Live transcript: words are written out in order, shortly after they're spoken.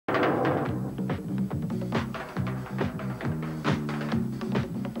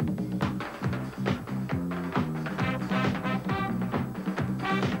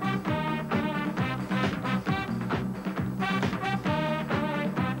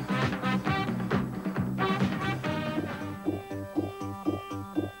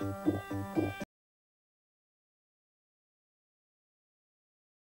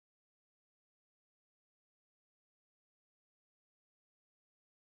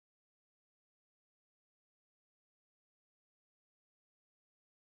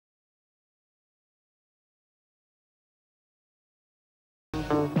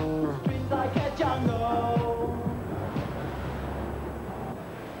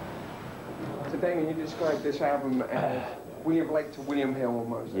Damien, you described this album as William Blake to William Hill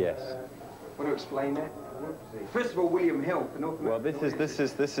almost. Yes. Want to explain that? First of all, William Hill. Well,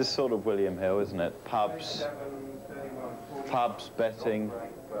 this is sort of William Hill, isn't it? Pubs, betting.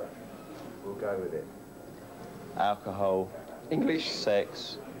 We'll go with it. Alcohol. English.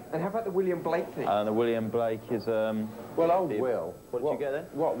 Sex. And how about the William Blake thing? And the William Blake is Well, old Will. What did you get there?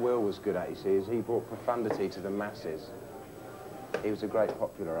 What Will was good at, you see, is he brought profundity to the masses. He was a great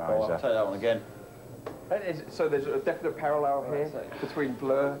populariser. Oh, I'll take that one again. So there's a definite parallel here between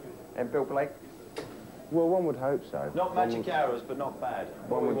Blur and Bill Blake? Well, one would hope so. Not magic arrows, but not bad.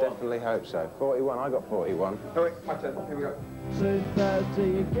 One would definitely hope so. 41, I got 41. Oh, wait, my turn. Here we go.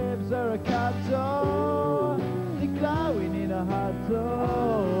 2:30 gives her a cut on, the glowing in a hot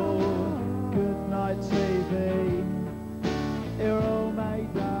door. Good night TV, you're all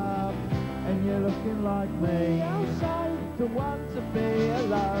made up, and you're looking like me. Outside, don't want to be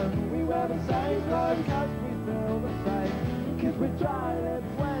alone. We wear the same clothes 'cause we feel the same. 'Cause we dry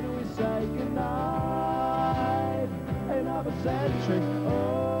lips when we say goodnight. Another century,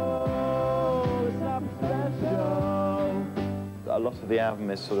 oh, it's not special. A lot of the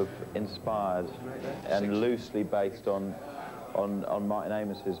album is sort of inspired and loosely based on Martin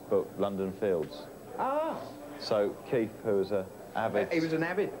Amos's book London Fields. Ah. So Keith, who was an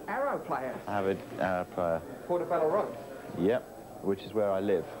avid arrow player. Avid arrow player. Portobello Road. Yep, which is where I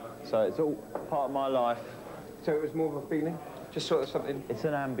live. So it's all part of my life. So it was more of a feeling, just sort of something. It's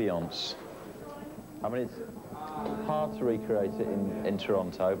an ambience. I mean, it's hard to recreate it in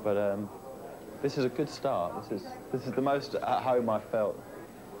Toronto, but this is a good start. This is the most at home I've felt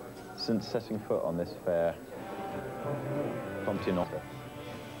since setting foot on this fair continent.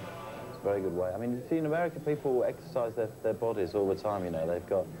 It's a very good way. I mean, you see, in America, people exercise their bodies all the time. You know,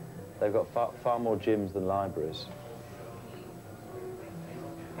 they've got far more gyms than libraries.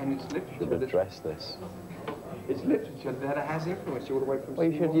 And it's literature that address this. It's literature that has influenced you all the way from. Well,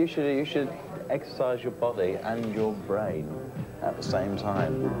 you should exercise your body and your brain at the same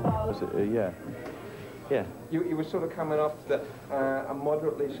time. Yeah. You were sort of coming off a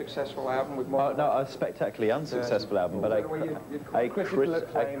moderately successful album with. No, a spectacularly unsuccessful album, but a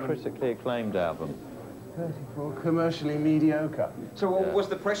critically acclaimed album. 34, commercially mediocre. So was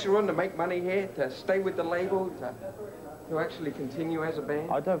the pressure on to make money here, to stay with the label, to actually continue as a band?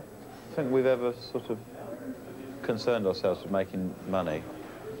 I don't think we've ever sort of concerned ourselves with making money.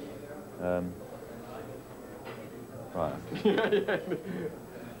 Right.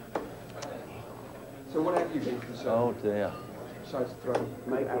 So what have you been concerned? Oh dear. Besides throwing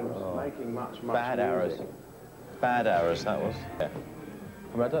making much bad music. arrows. Bad arrows, that was. Yeah.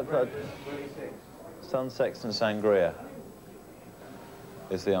 I mean, I don't. Sun, sex, and sangria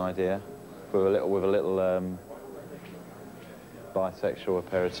is the idea, with a little bisexual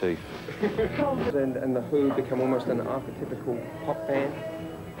aperitif. And the Who become almost an archetypical pop band.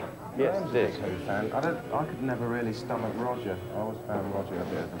 Yes, it did. Fan. I could never really stomach Roger. I always found Roger a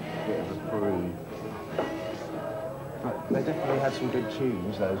bit of a prude. But they definitely had some good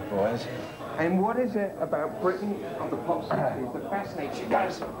tunes, those boys. And what is it about Britain of the pop 60s that fascinates you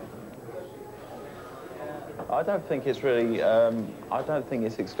guys? I don't think it's really. I don't think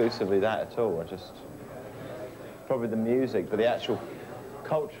it's exclusively that at all. I just probably the music, but the actual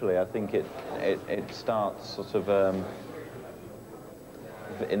culturally, I think it starts sort of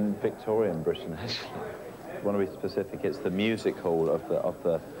in Victorian Britain. Actually, I want to be specific. It's the music hall of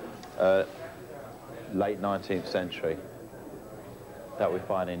the late 19th century that we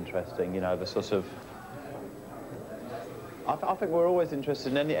find interesting. You know, the sort of. I think we're always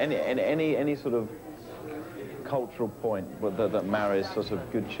interested in any sort of cultural point that marries sort of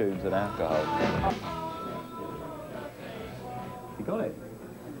good tunes and alcohol. You got it.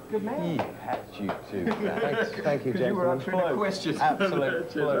 Good man. You had you too. Thank you, gentlemen. You were answering the question.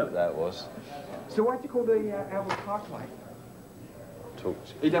 Absolute float that was. So why'd you call the album Parklight?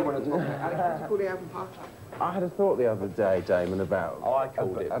 You don't want to talk about it. Why'd you call the album Parklight? I had a thought the other day, Damon, about... I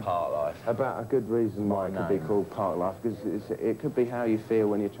called it Park Life. About a good reason why it could be called Park Life, because it could be how you feel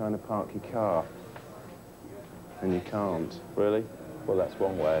when you're trying to park your car. And you can't. Really? Well, that's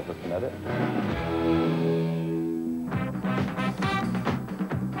one way of looking at it.